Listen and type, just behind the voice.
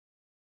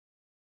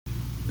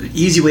The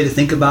easy way to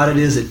think about it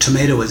is that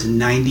tomato is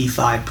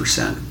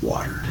 95%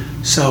 water.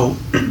 So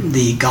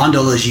the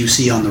gondolas you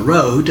see on the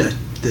road,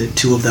 the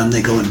two of them,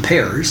 they go in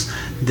pairs.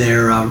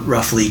 They're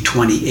roughly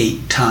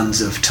 28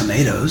 tons of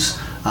tomatoes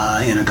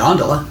in a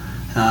gondola.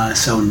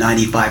 So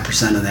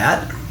 95% of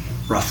that,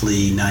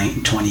 roughly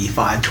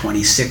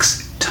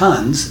 26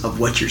 tons of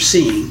what you're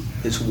seeing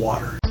is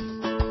water.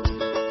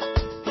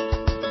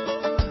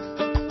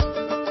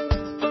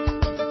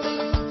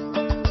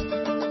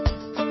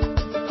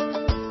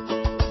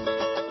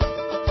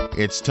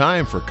 It's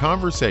time for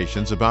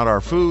conversations about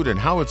our food and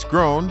how it's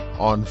grown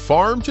on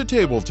Farm to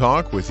Table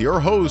Talk with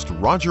your host,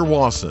 Roger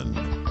Wasson.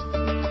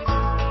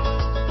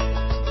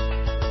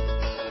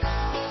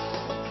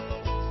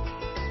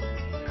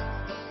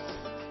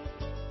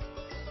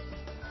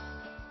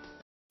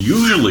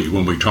 Usually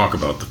when we talk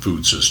about the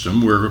food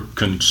system, we're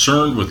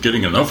concerned with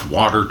getting enough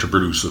water to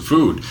produce the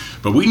food,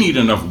 but we need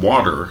enough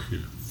water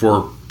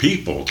for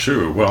people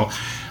too. Well,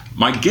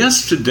 my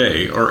guests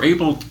today are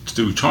able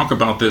to talk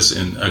about this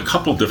in a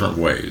couple different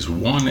ways.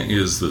 One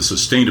is the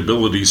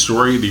sustainability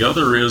story. The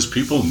other is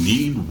people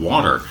need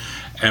water.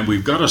 And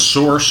we've got a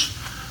source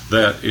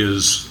that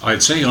is,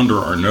 I'd say, under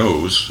our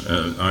nose.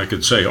 I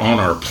could say on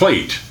our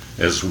plate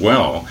as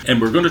well. And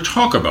we're going to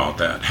talk about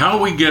that.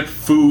 How we get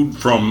food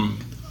from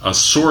a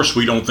source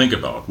we don't think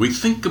about. We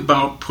think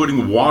about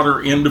putting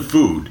water into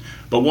food,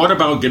 but what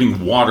about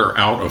getting water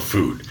out of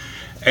food?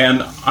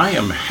 And I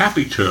am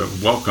happy to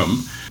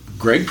welcome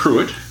Greg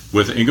Pruitt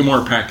with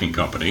Ingomar Packing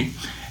Company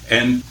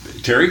and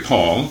Terry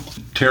Paul.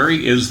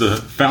 Terry is the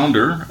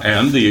founder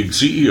and the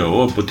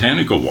CEO of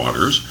Botanical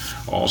Waters,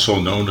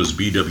 also known as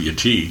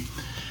BWT.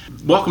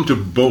 Welcome to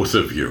both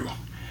of you.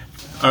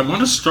 I want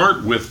to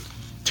start with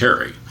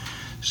Terry.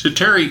 So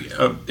Terry,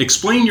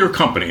 explain your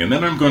company, and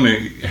then I'm going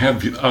to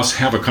have us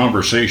have a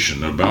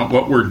conversation about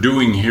what we're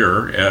doing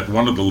here at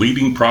one of the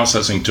leading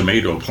processing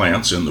tomato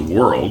plants in the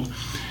world,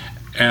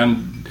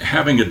 and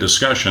having a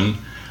discussion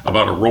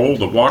about a role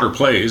that water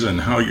plays and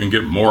how you can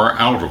get more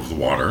out of the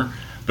water.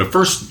 But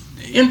first,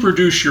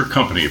 introduce your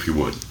company, if you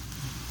would.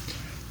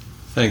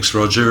 Thanks,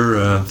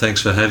 Roger.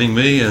 Thanks for having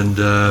me, and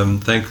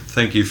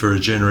thank you for a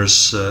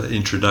generous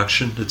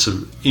introduction. It's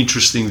an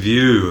interesting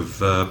view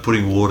of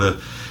putting water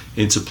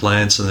into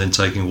plants and then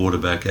taking water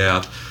back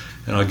out.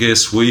 And I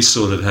guess we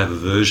sort of have a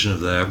version of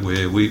that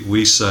where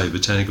we say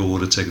Botanical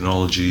Water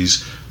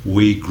Technologies,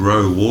 we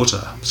grow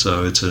water.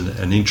 So it's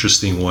an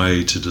interesting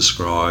way to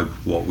describe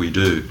what we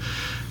do.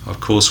 Of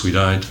course, we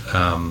don't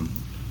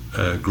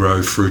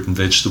grow fruit and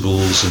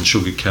vegetables and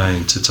sugar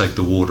cane to take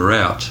the water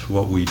out.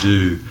 What we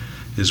do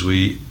is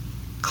we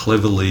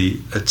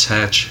cleverly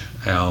attach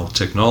our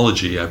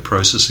technology, our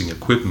processing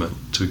equipment,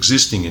 to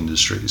existing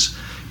industries.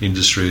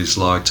 Industries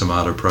like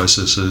tomato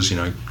processors,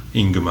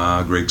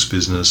 Ingomar, Greg's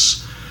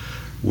business,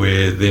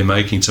 where they're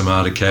making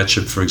tomato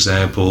ketchup, for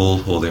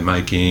example, or they're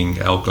making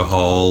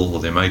alcohol, or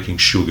they're making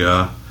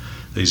sugar,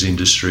 these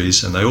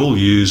industries, and they all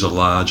use a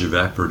large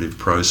evaporative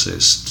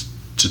process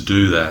to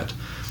do that.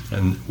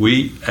 And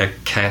we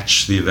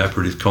catch the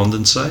evaporative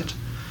condensate,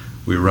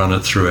 we run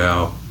it through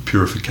our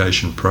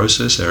purification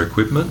process, our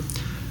equipment,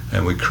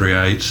 and we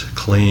create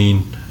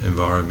clean,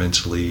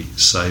 environmentally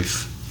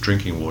safe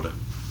drinking water.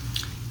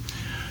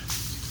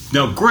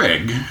 Now,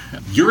 Greg,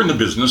 you're in the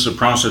business of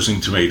processing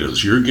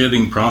tomatoes. You're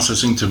getting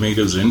processing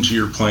tomatoes into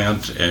your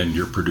plant, and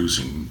you're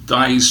producing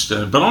diced,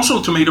 but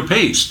also tomato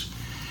paste.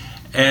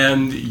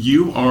 And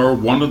you are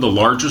one of the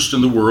largest in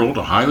the world,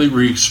 a highly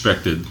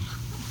respected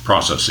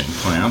processing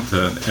plant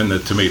in the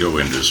tomato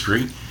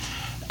industry.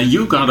 And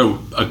you've got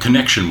a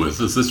connection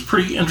with us that's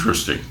pretty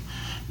interesting,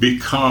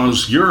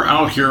 because you're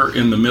out here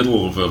in the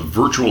middle of a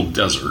virtual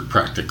desert,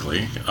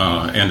 practically,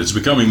 and it's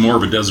becoming more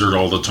of a desert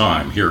all the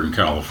time here in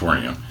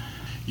California.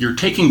 You're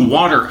taking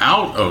water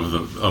out of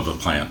the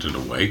plant in a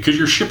way, because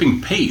you're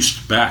shipping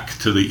paste back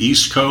to the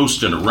East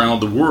Coast and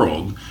around the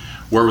world,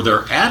 where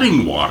they're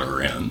adding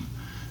water in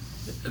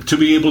to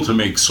be able to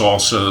make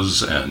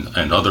salsas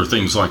and other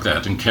things like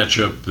that, and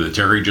ketchup that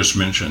Terry just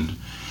mentioned.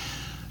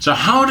 So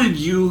how did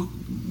you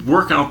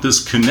work out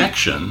this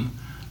connection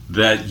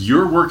that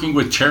you're working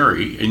with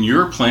Terry and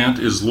your plant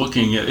is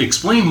looking at?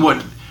 Explain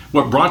what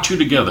brought you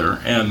together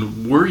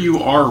and where you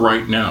are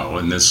right now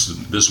in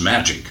this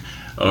magic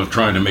of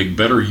trying to make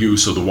better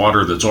use of the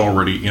water that's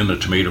already in the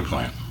tomato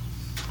plant.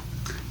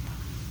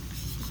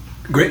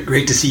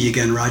 Great to see you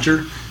again,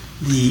 Roger.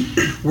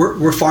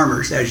 We're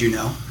farmers, as you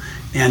know,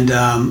 and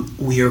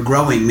we are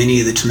growing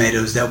many of the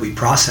tomatoes that we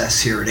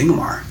process here at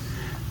Ingomar.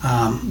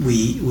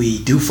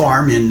 We do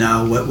farm in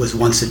what was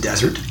once a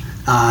desert,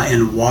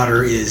 and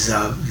water is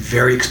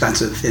very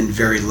expensive and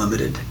very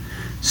limited.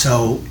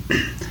 So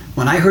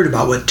when I heard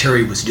about what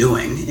Terry was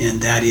doing,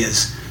 and that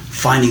is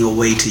finding a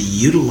way to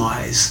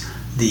utilize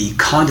the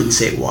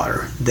condensate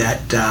water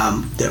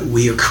that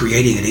we are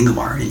creating at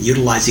Ingomar, and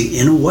utilizing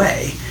in a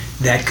way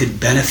that could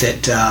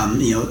benefit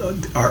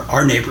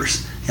our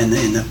neighbors and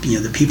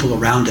the people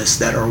around us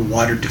that are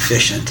water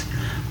deficient,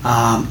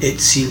 it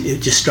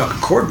just struck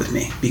a chord with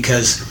me,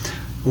 because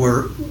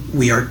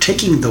we are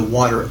taking the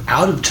water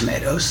out of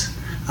tomatoes,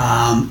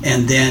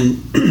 And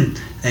then,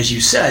 as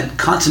you said,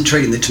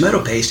 concentrating the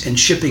tomato paste and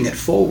shipping it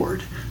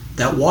forward.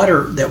 That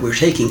water that we're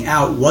taking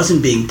out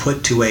wasn't being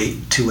put to a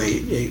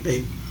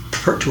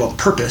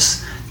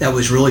purpose that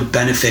was really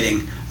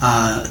benefiting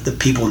the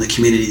people in the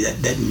community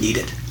that need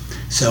it.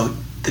 So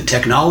the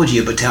technology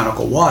of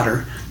botanical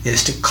water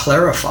is to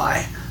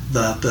clarify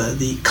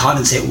the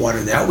condensate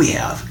water that we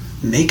have,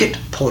 make it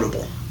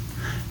potable,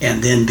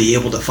 and then be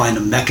able to find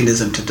a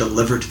mechanism to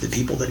deliver to the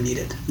people that need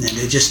it. And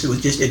it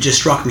just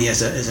struck me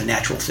as a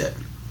natural fit.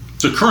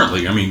 So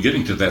currently, I mean,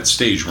 getting to that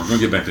stage, we're going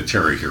to get back to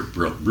Terry here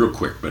real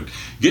quick, but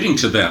getting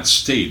to that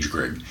stage,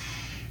 Greg,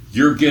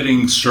 you're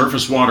getting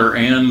surface water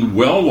and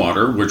well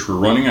water, which we're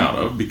running out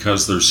of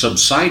because there's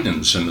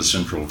subsidence in the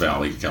Central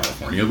Valley of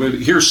California. But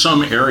here's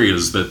some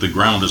areas that the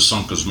ground has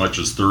sunk as much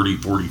as 30,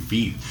 40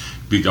 feet.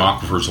 Big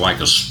aquifers like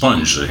a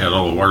sponge that had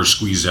all the water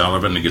squeezed out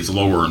of it, and it gets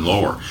lower and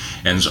lower.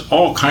 And there's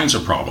all kinds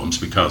of problems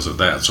because of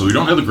that. So we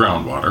don't have the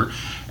groundwater,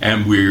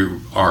 and we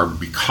are,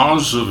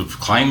 because of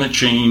climate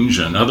change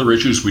and other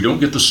issues, we don't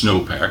get the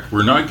snowpack.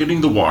 We're not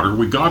getting the water.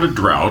 We got a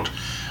drought.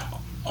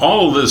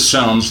 All of this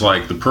sounds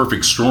like the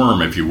perfect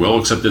storm, if you will,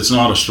 except it's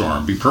not a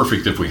storm. It'd be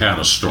perfect if we had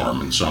a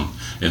storm in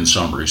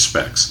some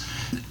respects.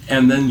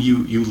 And then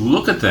you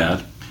look at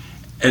that,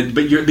 but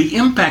the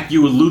impact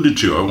you alluded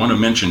to, I want to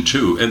mention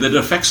too, and that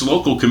affects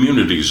local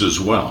communities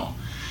as well.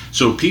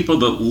 So people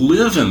that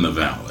live in the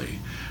valley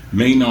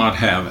may not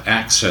have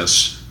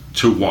access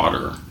to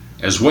water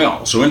as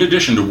well. So in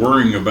addition to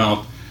worrying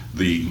about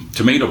the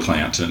tomato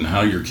plant and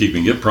how you're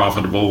keeping it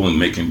profitable and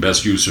making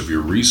best use of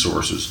your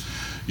resources,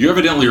 you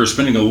evidently are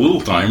spending a little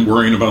time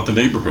worrying about the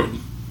neighborhood.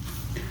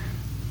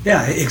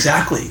 Yeah,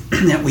 exactly.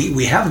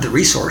 We have the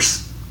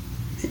resource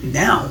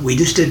now. We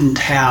just didn't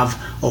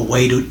have a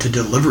way to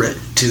deliver it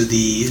to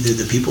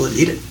the people that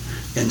need it.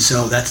 And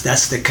so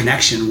that's the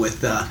connection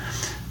with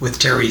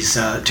Terry's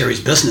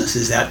business,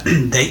 is that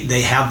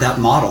they have that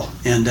model,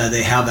 and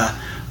they have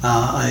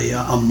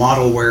a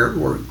model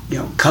where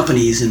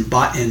companies and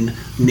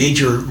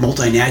major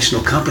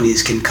multinational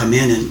companies can come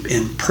in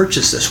and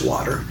purchase this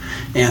water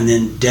and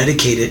then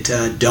dedicate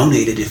it,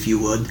 donate it, if you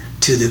would,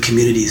 to the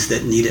communities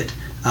that need it.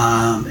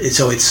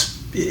 So it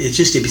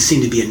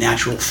seemed to be a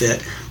natural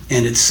fit,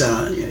 and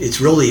it's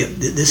really,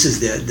 this is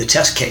the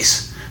test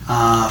case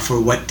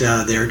for what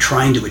they're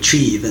trying to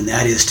achieve, and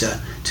that is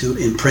to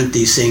imprint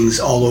these things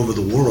all over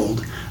the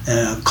world,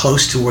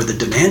 close to where the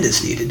demand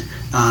is needed,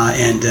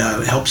 and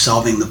help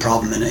solving the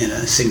problem in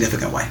a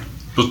significant way.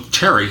 Well,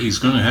 Terry, he's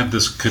going to have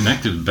this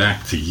connected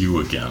back to you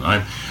again.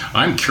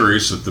 I'm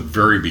curious at the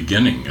very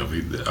beginning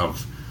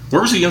of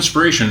where was the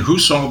inspiration? Who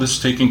saw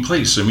this taking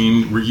place? I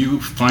mean, were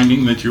you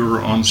finding that you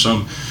were on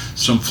some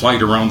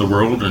flight around the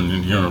world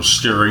and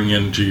staring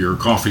into your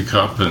coffee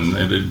cup, and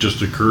it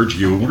just occurred to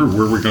you, I wonder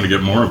where we're going to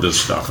get more of this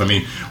stuff? I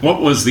mean, what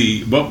was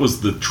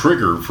the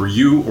trigger for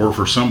you or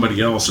for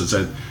somebody else that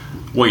said,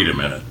 wait a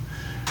minute,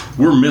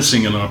 we're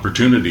missing an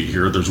opportunity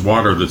here. There's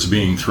water that's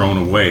being thrown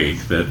away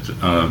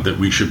that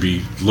we should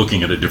be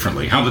looking at it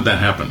differently. How did that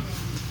happen?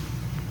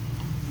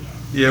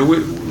 Yeah,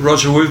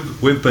 Roger,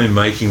 we've been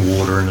making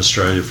water in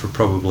Australia for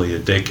probably a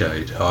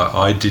decade.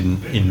 I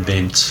didn't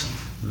invent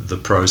the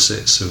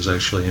process. It was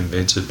actually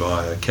invented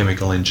by a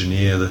chemical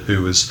engineer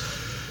who was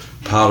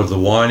part of the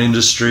wine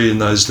industry in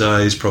those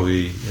days,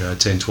 probably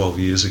 10, 12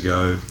 years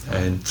ago,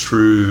 and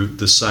through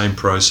the same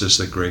process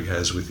that Greg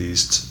has with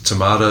his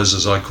tomatoes,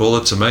 as I call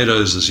it,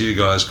 tomatoes as you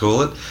guys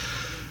call it,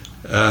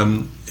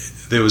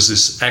 there was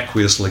this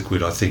aqueous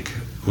liquid, I think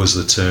was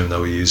the term they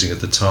were using at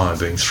the time,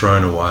 being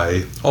thrown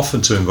away, often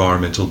to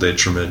environmental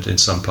detriment in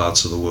some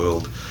parts of the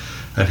world.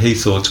 And he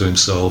thought to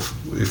himself,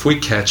 if we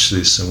catch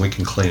this and we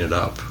can clean it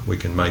up, we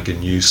can make a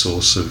new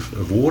source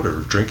of water,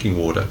 of drinking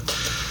water.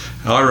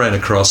 I ran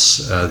across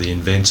the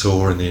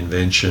inventor and the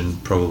invention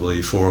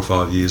probably 4 or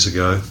 5 years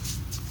ago,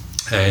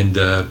 and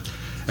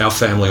our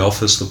family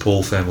office, the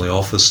Paul family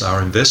office,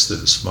 are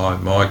investors.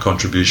 My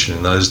contribution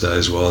in those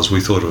days was we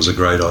thought it was a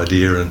great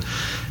idea, and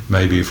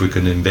maybe if we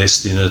could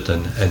invest in it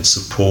and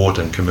support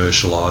and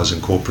commercialise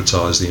and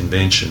corporatise the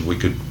invention, we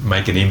could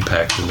make an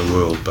impact in the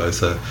world,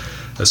 both a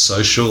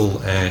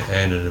social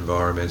and an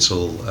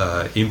environmental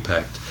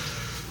impact.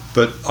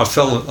 But I've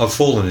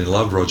fallen in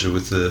love, Roger,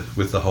 with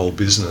the whole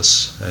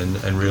business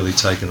and really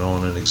taken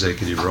on an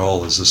executive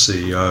role as the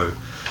CEO,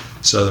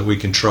 so that we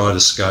can try to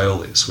scale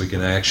this. We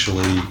can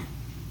actually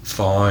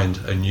find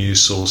a new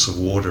source of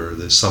water.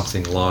 There's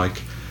something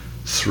like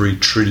 3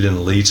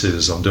 trillion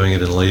litres. I'm doing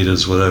it in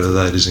litres, whatever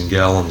that is in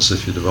gallons.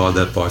 If you divide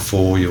that by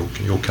 4,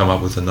 you'll come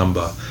up with a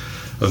number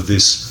of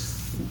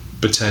this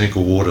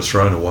botanical water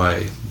thrown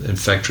away in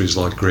factories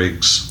like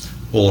Greg's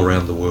all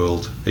around the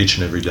world each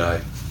and every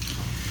day.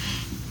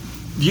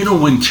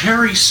 When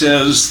Terry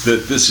says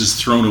that this is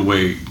thrown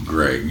away,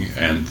 Greg,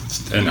 and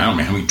I don't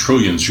know how many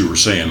trillions you were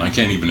saying, I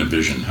can't even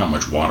envision how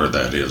much water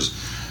that is.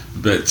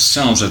 That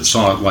sounds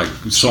like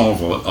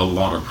solve a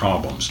lot of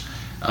problems.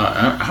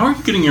 How are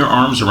you getting your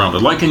arms around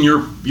it? Like in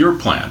your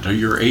plant, are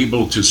you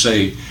able to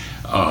say,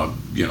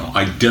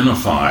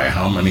 identify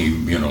how many,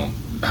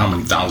 how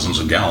many thousands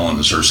of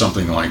gallons or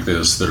something like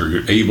this that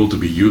are able to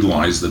be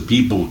utilized that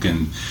people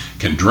can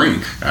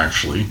drink,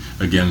 actually,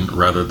 again,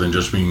 rather than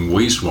just being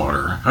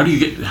wastewater. How do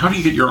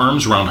you get your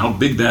arms around how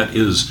big that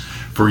is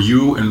for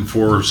you and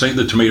for, say,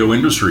 the tomato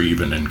industry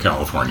even in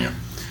California?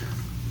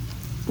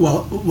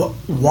 Well,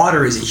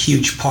 water is a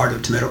huge part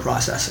of tomato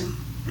processing.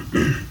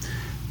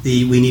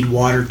 We need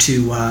water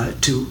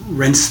to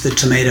rinse the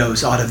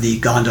tomatoes out of the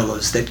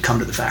gondolas that come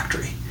to the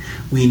factory.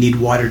 We need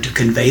water to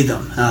convey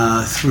them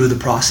through the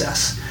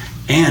process.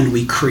 And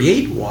we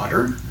create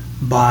water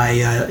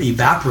by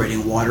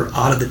evaporating water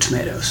out of the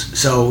tomatoes.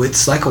 So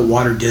it's like a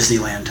water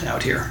Disneyland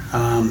out here.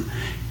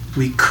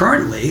 We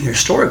currently,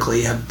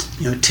 historically,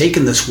 have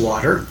taken this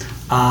water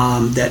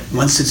that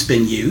once it's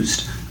been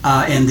used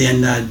and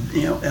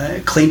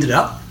then cleaned it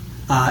up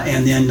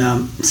and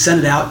then sent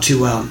it out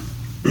to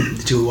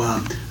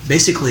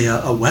basically a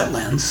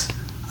wetlands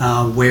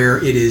where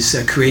it is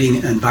creating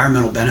an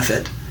environmental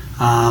benefit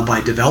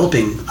by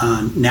developing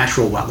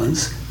natural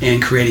wetlands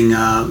and creating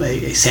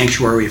a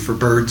sanctuary for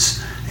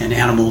birds and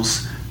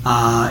animals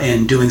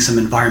and doing some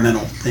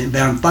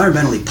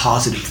environmentally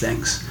positive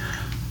things.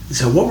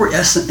 So what we're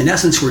in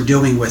essence we're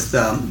doing with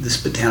this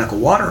botanical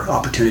water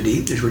opportunity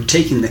is we're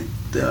taking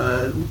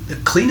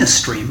the cleanest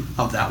stream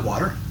of that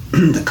water,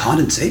 the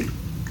condensate,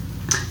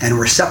 and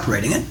we're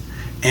separating it,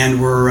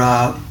 and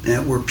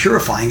we're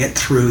purifying it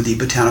through the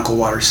botanical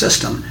water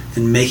system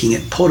and making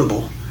it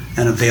potable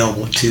and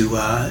available to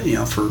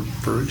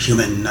for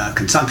human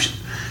consumption.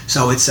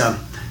 So it's a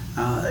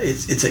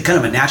kind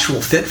of a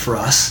natural fit for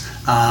us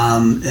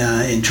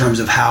in terms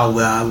of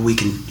how we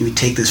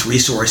take this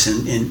resource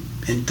and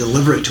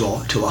deliver it to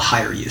a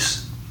higher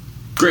use.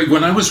 Greg,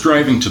 when I was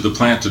driving to the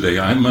plant today,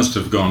 I must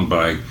have gone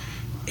by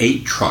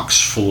 8 trucks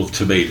full of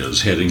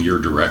tomatoes heading your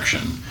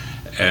direction.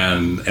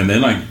 And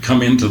then I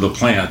come into the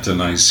plant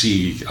and I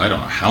see, I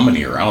don't know how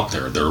many are out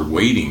there. They're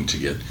waiting to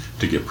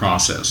get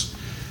processed.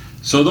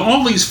 So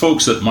all these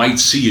folks that might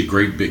see a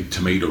great big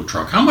tomato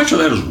truck, how much of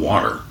that is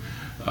water?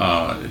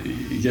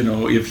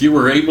 If you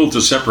were able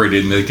to separate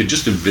it and they could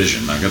just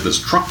envision, I got this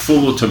truck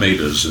full of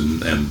tomatoes,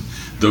 and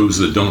those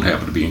that don't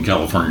happen to be in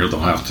California, they'll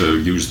have to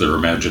use their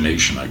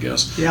imagination, I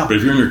guess. Yeah. But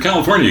if you're in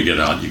California, get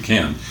out, you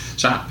can.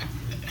 So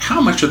how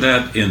much of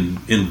that in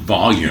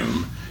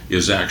volume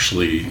is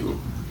actually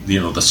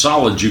the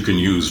solid you can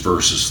use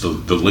versus the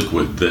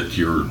liquid that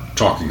you're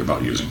talking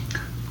about using?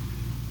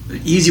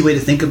 The easy way to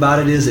think about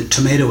it is that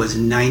tomato is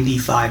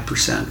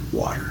 95%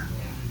 water.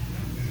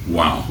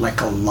 Wow.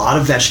 Like a lot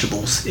of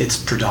vegetables, it's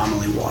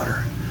predominantly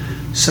water.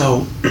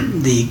 So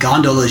the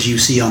gondolas you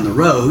see on the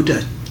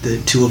road,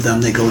 the 2 of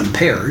them, they go in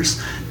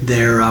pairs.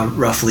 They're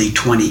roughly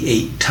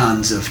 28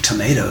 tons of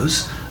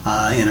tomatoes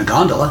in a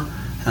gondola.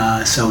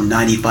 So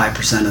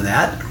 95% of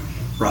that,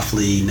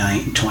 roughly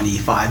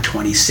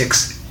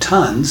 26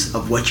 tons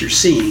of what you're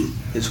seeing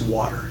is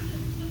water.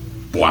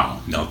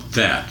 Wow. Now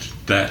that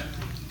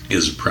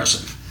is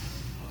impressive.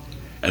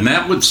 And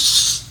that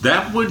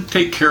would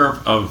take care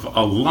of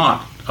a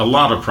lot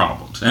of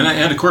problems.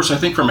 And of course, I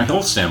think from a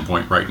health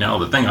standpoint right now,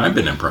 the thing I've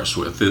been impressed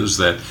with is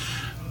that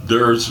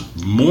there's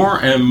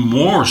more and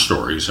more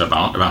stories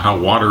about how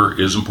water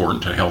is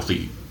important to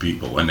healthy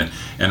people. And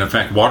in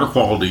fact, water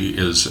quality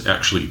is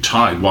actually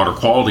tied, water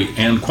quality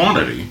and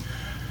quantity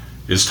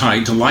is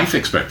tied to life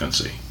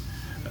expectancy.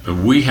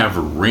 We have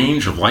a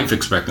range of life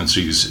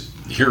expectancies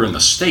here in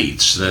the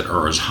States that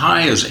are as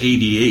high as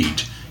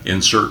 88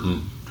 in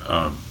certain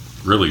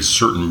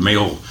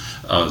male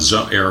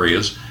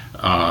areas,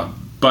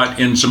 but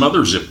in some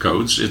other zip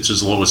codes, it's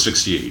as low as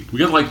 68. We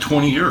got like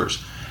 20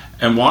 years.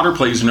 And water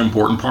plays an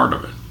important part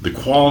of it. The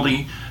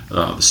quality,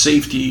 the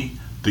safety,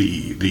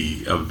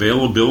 the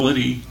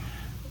availability.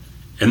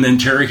 And then,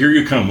 Terry, here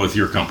you come with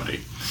your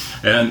company.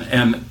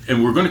 And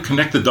we're going to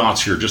connect the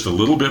dots here just a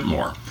little bit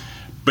more.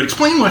 But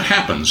explain what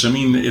happens. I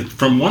mean,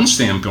 from one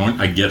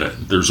standpoint, I get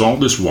it. There's all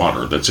this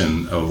water that's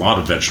in a lot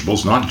of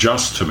vegetables, not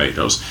just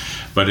tomatoes,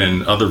 but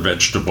in other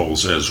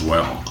vegetables as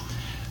well.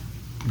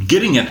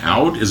 Getting it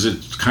out, is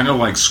it kind of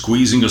like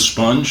squeezing a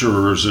sponge,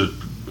 or is it,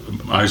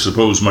 I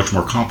suppose, much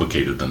more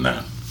complicated than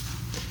that?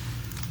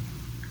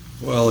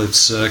 Well,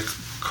 it's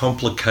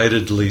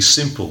complicatedly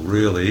simple,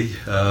 really.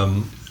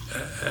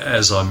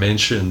 As I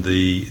mentioned,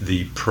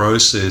 the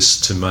process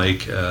to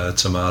make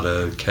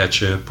tomato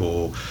ketchup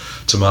or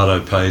tomato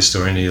paste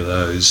or any of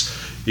those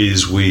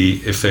is we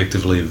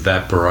effectively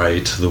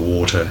evaporate the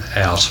water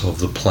out of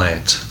the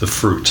plant, the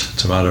fruit.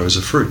 Tomato is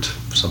a fruit.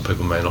 Some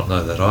people may not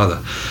know that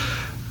either.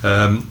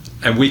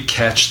 And we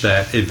catch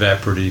that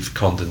evaporative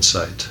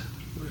condensate.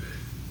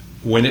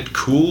 When it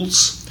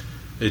cools,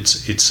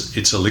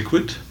 it's a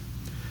liquid.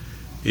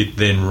 It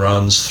then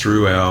runs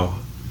through our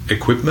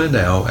equipment,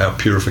 our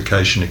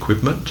purification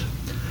equipment,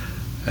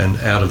 and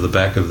out of the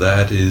back of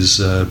that is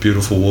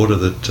beautiful water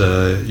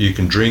that you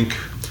can drink,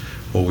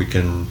 or we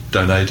can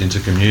donate into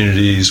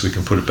communities, we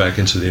can put it back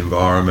into the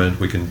environment,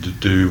 we can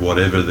do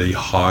whatever the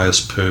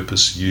highest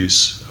purpose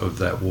use of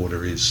that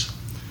water is.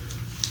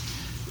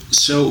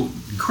 So,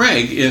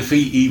 Greg, if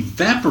he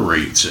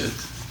evaporates it,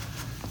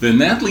 then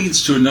that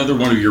leads to another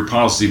one of your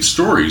positive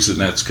stories, and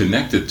that's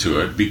connected to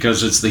it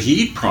because it's the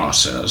heat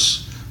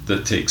process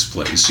that takes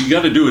place. You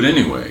got to do it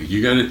anyway.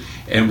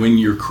 And when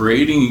you're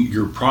creating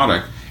your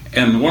product,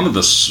 and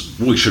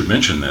we should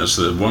mention this,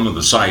 that one of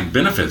the side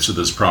benefits of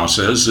this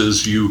process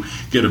is you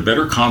get a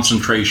better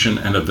concentration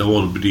and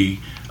availability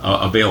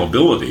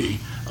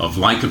of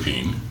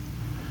lycopene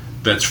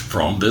that's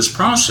from this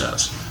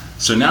process.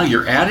 So now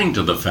you're adding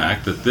to the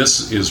fact that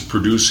this is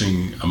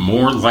producing a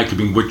more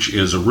lycopene, which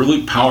is a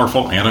really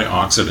powerful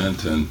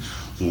antioxidant, and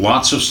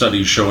lots of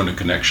studies showing a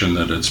connection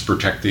that it's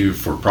protective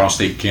for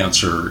prostate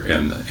cancer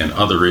and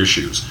other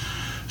issues.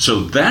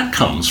 So that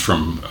comes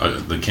from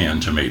the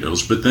canned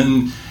tomatoes, but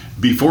then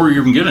before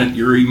you even get it,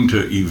 you're even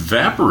to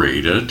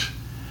evaporate it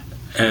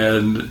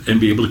and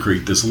be able to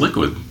create this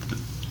liquid.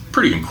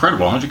 Pretty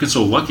incredible. How'd you get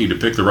so lucky to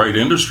pick the right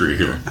industry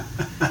here?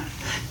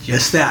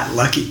 Just that,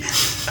 lucky.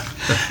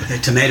 The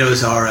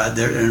tomatoes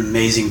they're an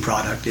amazing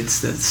product.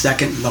 It's the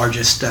second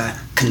largest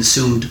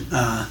consumed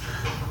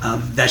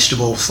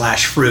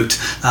vegetable/fruit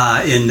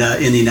in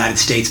the United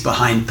States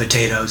behind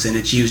potatoes, and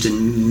it's used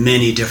in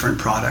many different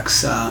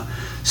products.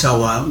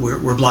 So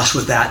we're blessed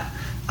with that.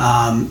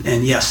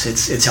 And yes,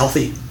 it's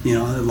healthy.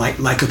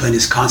 Lycopene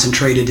is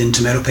concentrated in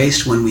tomato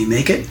paste when we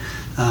make it.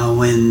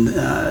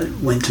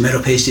 When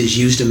tomato paste is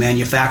used to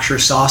manufacture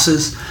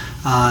sauces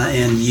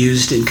and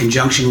used in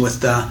conjunction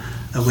with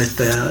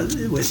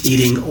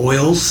eating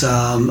oils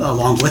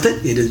along with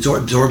it, it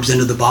absorbs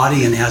into the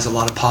body and has a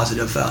lot of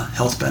positive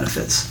health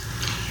benefits.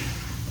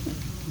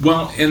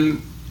 Well,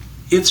 and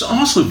it's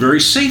also very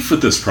safe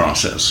with this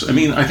process. I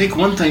mean, I think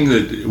one thing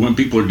that when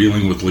people are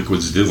dealing with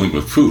liquids, dealing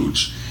with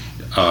foods,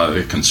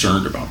 they're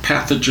concerned about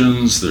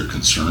pathogens, they're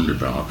concerned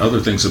about other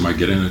things that might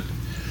get in it.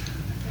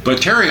 But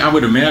Terry, I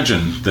would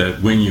imagine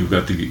that when you've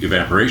got the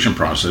evaporation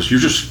process, you're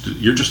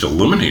just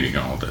eliminating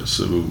all this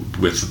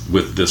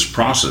with this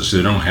process.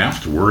 You don't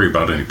have to worry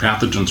about any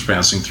pathogens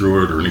passing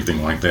through it or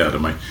anything like that.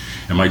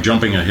 Am I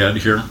jumping ahead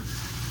here?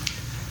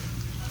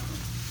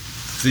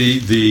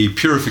 The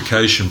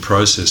purification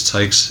process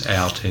takes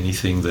out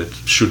anything that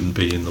shouldn't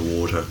be in the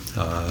water.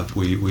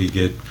 We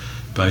get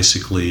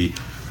basically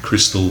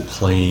crystal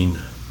clean,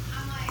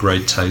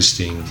 great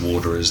tasting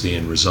water as the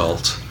end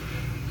result.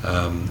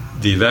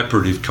 The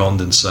evaporative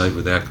condensate,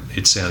 without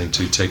it sounding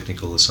too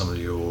technical to some of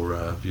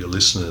your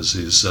listeners,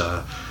 is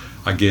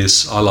I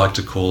guess I like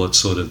to call it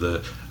sort of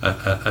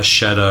a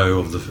shadow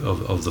of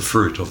the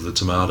fruit of the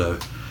tomato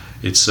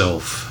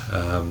itself.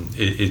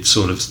 It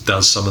sort of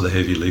does some of the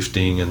heavy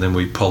lifting, and then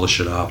we polish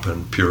it up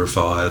and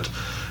purify it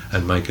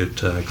and make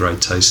it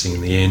great tasting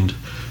in the end.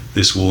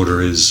 This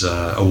water is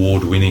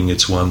award-winning.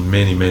 It's won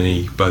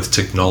many both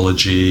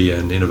technology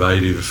and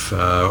innovative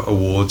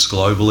awards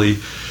globally.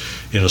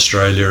 In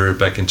Australia,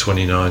 back in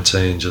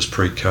 2019, just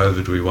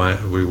pre-COVID, we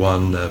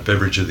won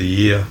Beverage of the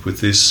Year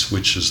with this,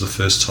 which is the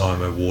first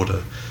time a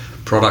water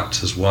product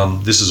has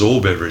won. This is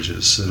all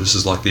beverages. So this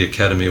is like the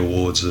Academy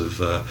Awards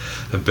of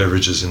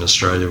beverages in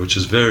Australia, which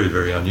is very,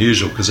 very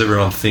unusual because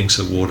everyone thinks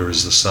that water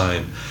is the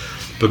same.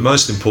 But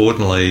most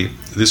importantly,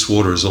 this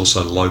water is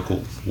also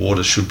local.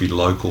 Water should be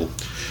local.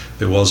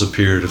 There was a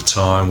period of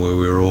time where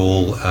we were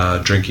all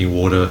drinking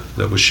water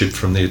that was shipped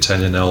from the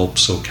Italian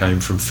Alps or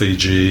came from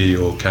Fiji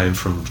or came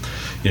from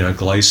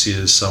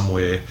glaciers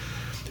somewhere.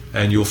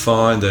 And you'll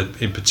find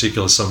that in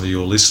particular some of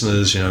your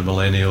listeners,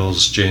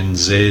 millennials, Gen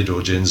Z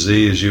or Gen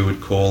Z as you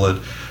would call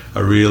it,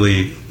 are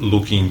really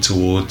looking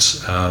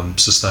towards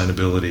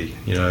sustainability.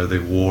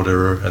 Their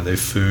water and their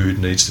food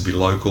needs to be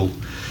local.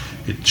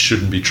 It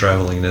shouldn't be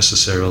travelling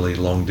necessarily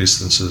long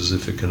distances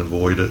if it can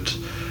avoid it.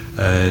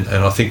 And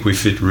I think we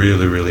fit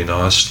really, really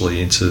nicely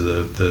into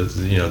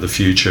the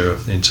future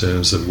in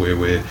terms of where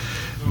we're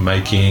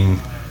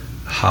making,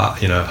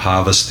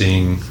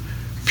 harvesting,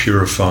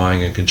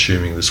 purifying and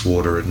consuming this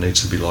water. It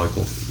needs to be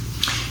local.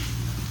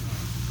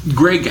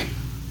 Greg,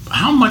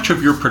 how much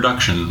of your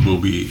production will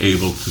be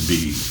able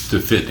to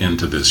fit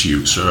into this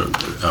use?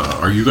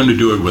 Are you going to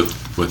do it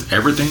with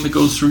everything that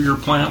goes through your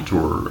plant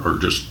or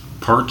just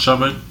parts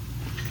of it?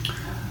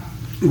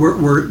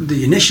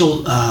 The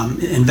initial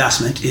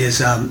investment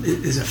is a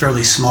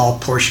fairly small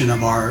portion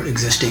of our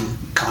existing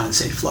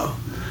condensate flow.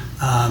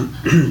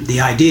 The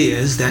idea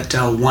is that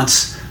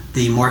once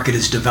the market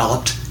is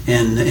developed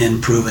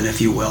and proven,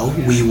 if you will,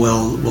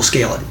 we'll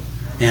scale it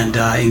and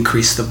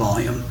increase the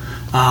volume.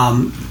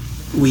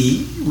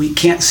 We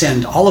can't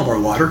send all of our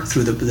water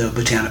through the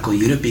botanical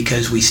unit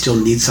because we still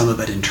need some of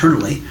it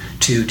internally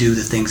to do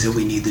the things that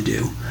we need to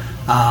do.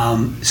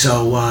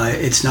 So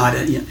it's not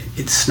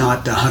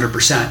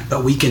 100%,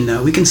 but we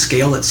can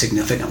scale it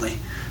significantly,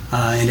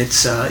 and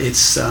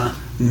it's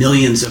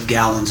millions of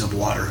gallons of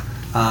water,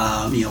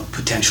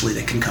 potentially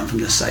that can come from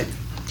this site.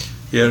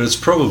 Yeah, and it's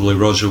probably,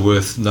 Roger,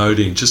 worth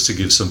noting, just to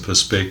give some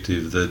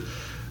perspective, that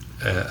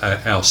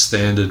our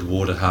standard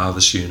water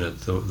harvest unit,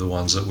 the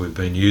ones that we've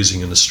been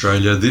using in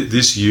Australia,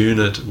 this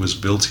unit was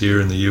built here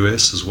in the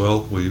US as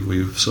well.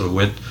 We sort of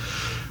went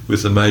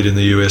with the Made in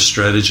the US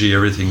strategy.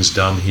 Everything's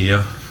done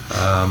here.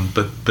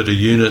 But a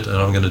unit, and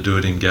I'm going to do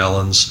it in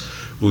gallons,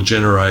 will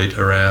generate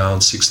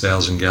around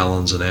 6,000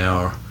 gallons an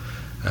hour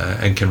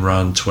and can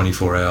run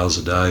 24 hours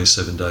a day,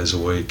 7 days a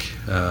week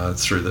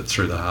through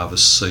the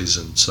harvest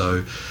season.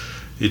 So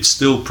it's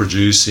still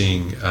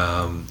producing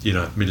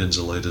millions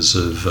of litres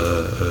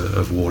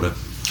of water.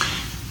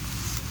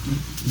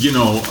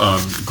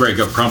 Greg,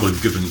 I've probably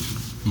given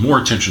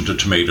more attention to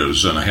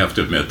tomatoes than I have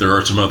to admit. There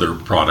are some other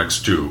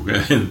products too.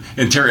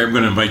 And Terry, I'm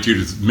going to invite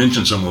you to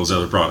mention some of those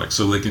other products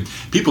so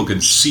people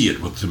can see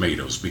it with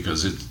tomatoes,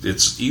 because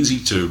it's easy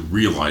to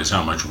realize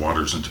how much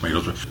water's in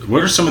tomatoes.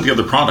 What are some of the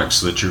other products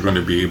that you're going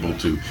to be able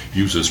to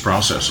use this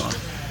process on?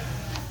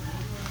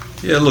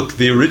 Yeah, look,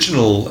 the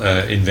original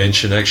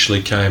invention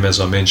actually came, as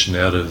I mentioned,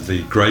 out of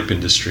the grape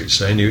industry.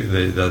 So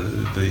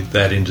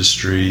that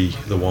industry,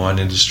 the wine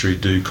industry,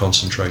 do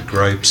concentrate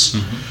grapes.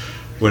 Mm-hmm.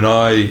 When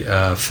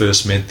I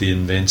first met the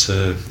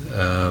inventor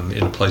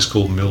in a place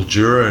called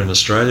Mildura in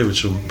Australia,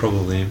 which will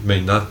probably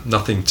mean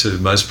nothing to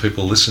most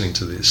people listening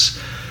to this,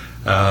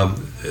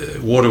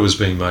 water was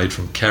being made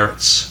from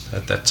carrots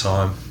at that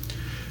time.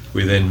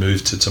 We then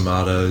moved to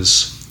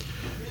tomatoes.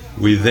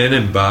 We then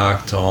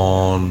embarked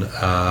on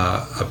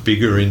a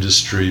bigger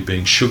industry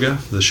being sugar,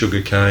 the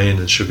sugar cane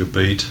and sugar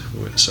beet.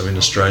 So in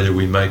Australia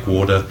we make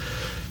water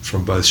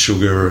from both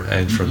sugar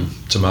and from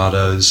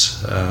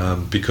tomatoes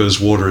because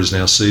water is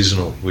now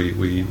seasonal.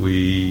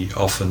 We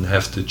often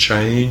have to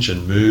change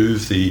and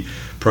move the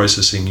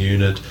processing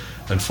unit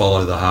and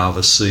follow the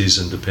harvest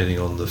season depending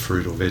on the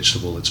fruit or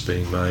vegetable that's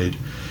being made.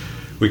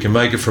 We can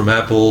make it from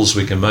apples,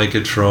 we can make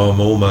it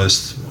from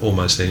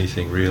almost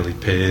anything really,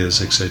 pears,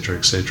 etc.,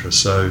 etc.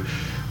 So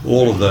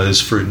all of those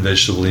fruit and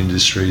vegetable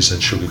industries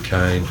and sugar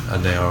cane are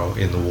now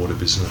in the water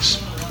business.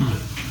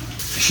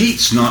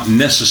 Heat's not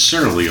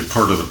necessarily a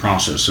part of the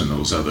process in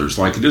those others.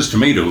 Like it is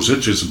tomatoes,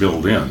 it's just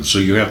built in. So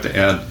you have to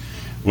add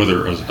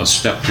whether a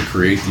step to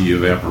create the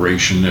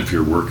evaporation if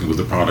you're working with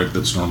a product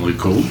that's normally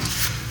cold.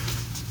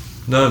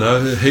 No,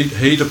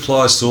 heat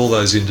applies to all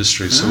those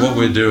industries. So what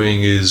we're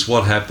doing is,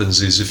 what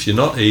happens is if you're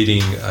not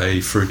eating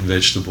a fruit and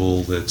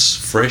vegetable that's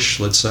fresh,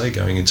 let's say,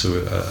 going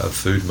into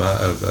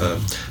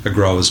a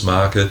grower's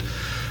market,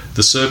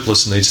 the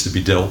surplus needs to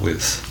be dealt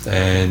with.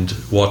 And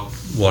what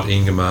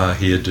Ingomar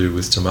here do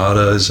with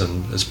tomatoes,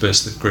 and as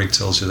best that Greg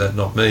tells you that,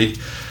 not me,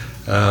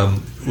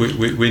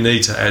 we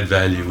need to add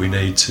value. We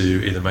need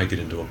to either make it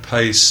into a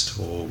paste,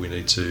 or we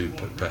need to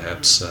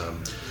perhaps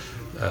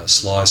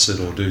slice it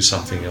or do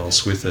something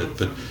else with it.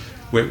 But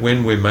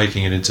when we're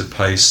making it into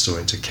paste or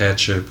into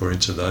ketchup or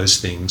into those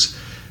things,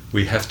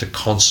 we have to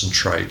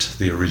concentrate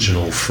the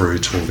original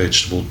fruit or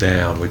vegetable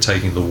down. We're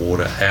taking the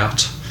water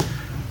out,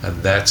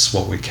 and that's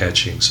what we're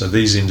catching. So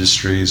these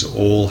industries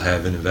all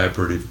have an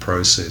evaporative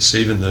process.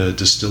 Even the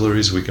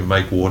distilleries, we can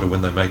make water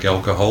when they make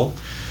alcohol.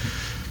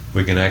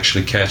 We can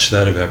actually catch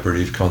that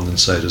evaporative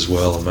condensate as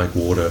well and make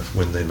water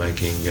when they're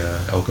making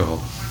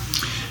alcohol.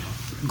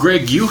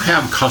 Greg, you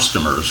have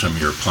customers from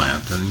your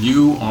plant, and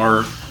you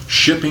are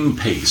shipping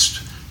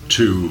paste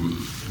to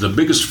the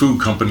biggest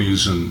food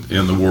companies in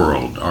the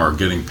world are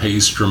getting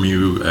paste from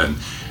you and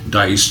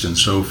diced and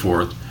so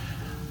forth.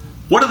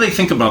 What do they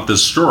think about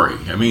this story?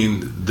 I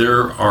mean,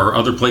 there are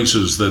other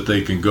places that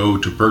they can go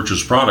to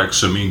purchase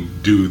products. I mean,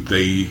 do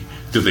they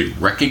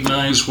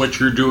recognize what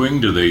you're doing?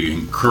 Do they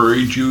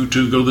encourage you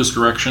to go this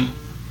direction?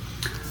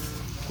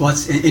 Well,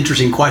 it's an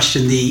interesting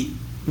question.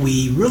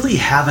 We really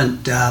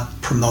haven't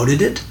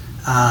promoted it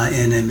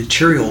in a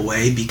material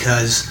way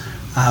because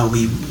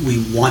we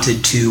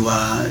wanted to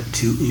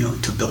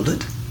build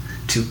it,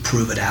 to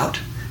prove it out,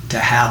 to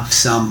have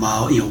some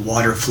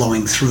water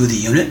flowing through the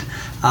unit.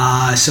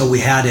 So we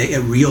had a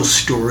real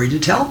story to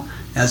tell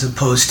as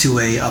opposed to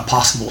a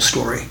possible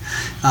story.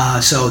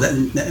 So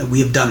that we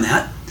have done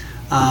that.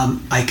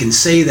 I can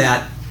say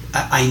that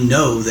I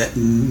know that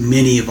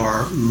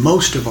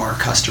most of our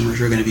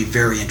customers are going to be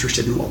very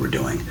interested in what we're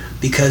doing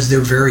because they're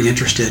very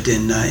interested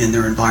in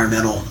their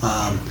environmental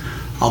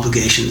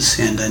obligations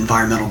and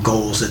environmental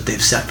goals that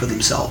they've set for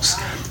themselves,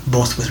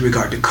 both with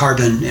regard to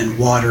carbon and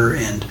water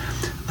and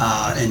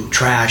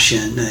trash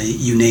and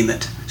you name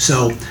it.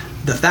 So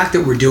the fact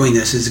that we're doing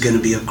this is going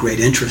to be of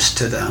great interest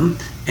to them,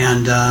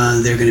 and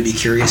they're going to be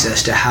curious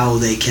as to how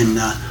they can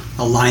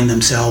align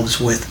themselves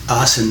with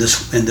us in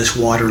this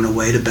water in a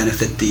way to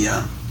benefit the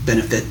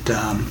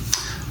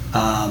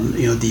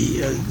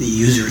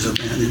users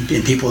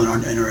and people in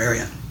our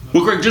area.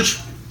 Well, Greg, just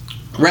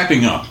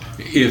wrapping up,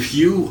 if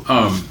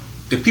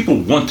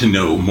people want to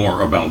know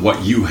more about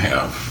what you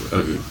have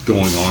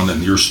going on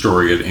and your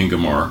story at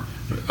Ingomar,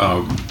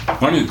 why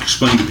don't you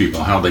explain to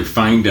people how they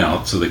find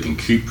out so they can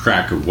keep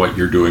track of what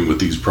you're doing with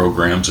these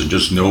programs and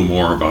just know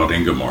more about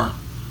Ingomar?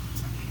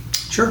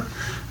 Sure.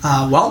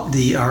 Well,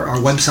 our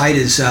website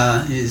is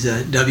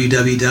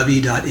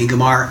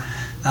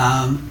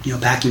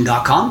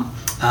www.ingomar.packing.com.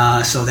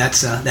 So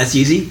that's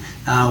easy.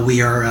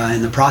 We are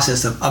in the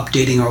process of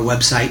updating our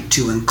website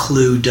to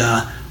include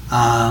a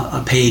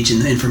page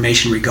and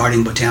information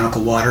regarding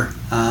botanical water.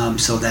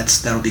 So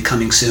that'll be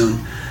coming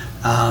soon.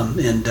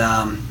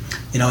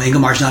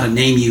 Ingomar's not a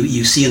name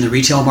you see in the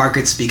retail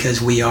markets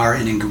because we are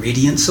an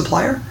ingredient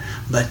supplier,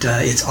 but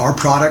it's our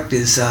product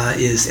is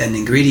an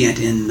ingredient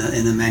in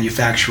the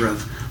manufacture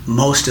of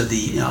most of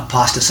the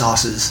pasta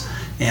sauces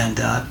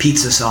and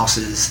pizza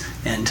sauces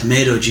and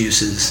tomato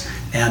juices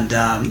and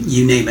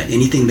you name it,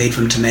 anything made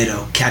from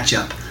tomato,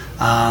 ketchup.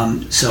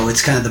 So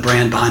it's kind of the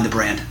brand behind the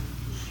brand.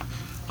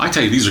 I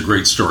tell you, these are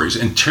great stories.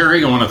 And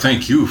Terry, I want to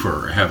thank you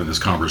for having this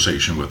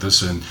conversation with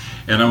us. And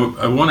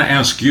I want to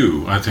ask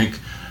you, I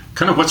think,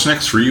 kind of what's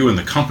next for you in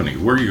the company,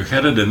 where you're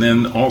headed, and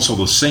then also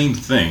the same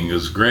thing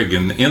as Greg,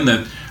 in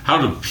that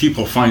how do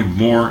people find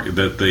more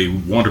that they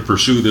want to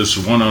pursue this,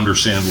 want to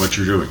understand what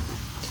you're doing?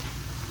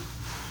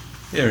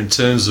 Yeah, in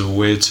terms of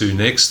where to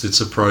next,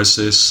 it's a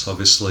process.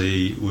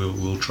 Obviously,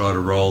 we'll try to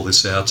roll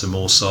this out to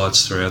more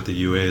sites throughout the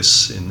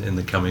US in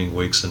the coming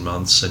weeks and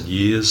months and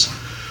years.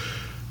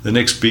 The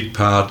next big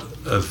part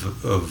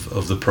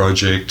of the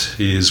project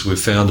is we've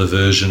found a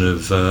version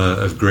of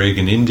Greg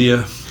in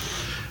India.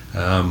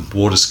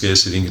 Water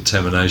scarcity and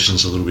contamination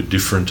is a little bit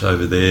different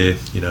over there.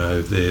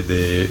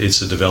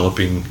 It's a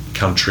developing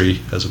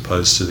country as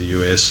opposed to the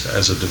US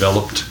as a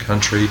developed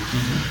country.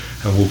 Mm-hmm.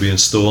 And we'll be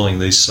installing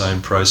these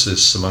same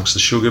process amongst the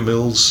sugar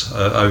mills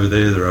over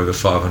there. There are over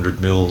 500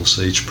 mills,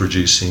 each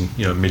producing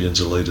millions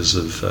of litres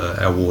of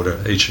our water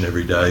each and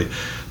every day.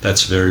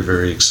 That's very,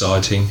 very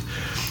exciting.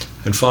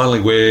 And finally,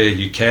 where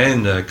you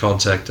can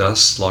contact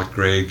us, like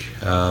Greg,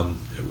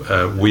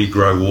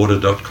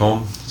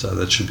 wegrowwater.com, so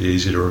that should be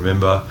easy to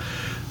remember.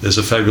 There's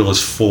a fabulous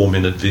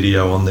 4-minute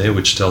video on there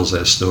which tells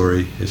our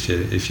story if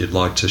you'd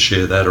like to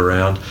share that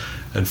around.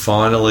 And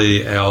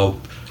finally, our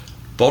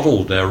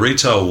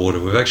retail water.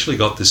 We've actually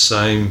got this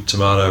same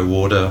tomato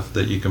water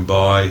that you can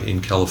buy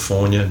in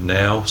California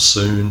now,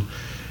 soon,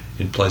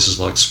 in places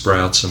like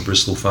Sprouts and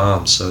Bristol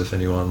Farms. So if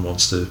anyone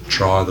wants to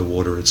try the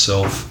water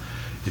itself,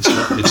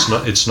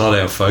 it's not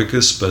our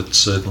focus, but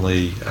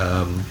certainly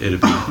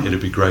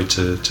it'd be great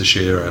to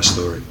share our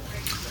story.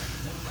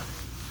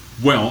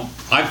 Well,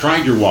 I've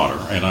tried your water,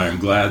 and I am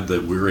glad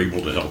that we're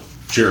able to help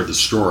share the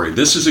story.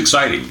 This is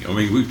exciting. I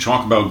mean, we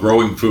talk about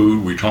growing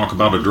food, we talk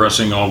about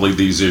addressing all of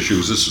these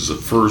issues. This is the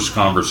first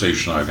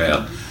conversation I've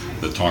had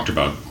that talked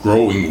about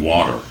growing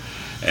water.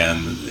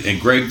 And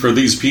Greg, for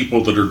these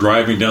people that are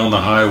driving down the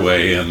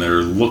highway and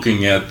they're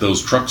looking at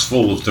those trucks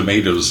full of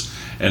tomatoes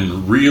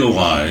and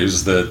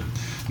realize that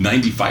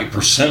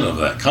 95% of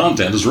that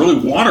content is really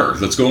water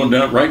that's going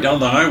right down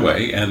the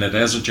highway, and it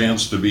has a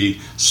chance to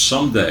be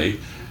someday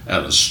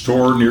at a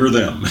store near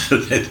them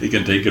that they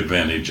can take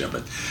advantage of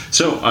it.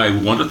 So I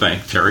want to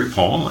thank Terry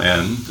Paul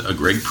and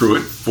Greg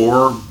Pruitt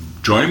for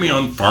joining me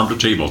on Farm to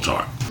Table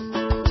Talk.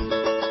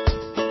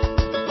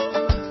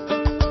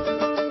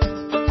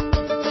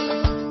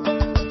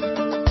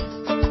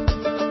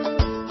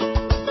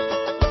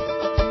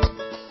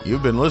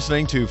 You've been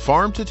listening to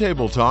Farm to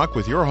Table Talk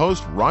with your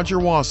host, Roger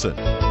Wasson.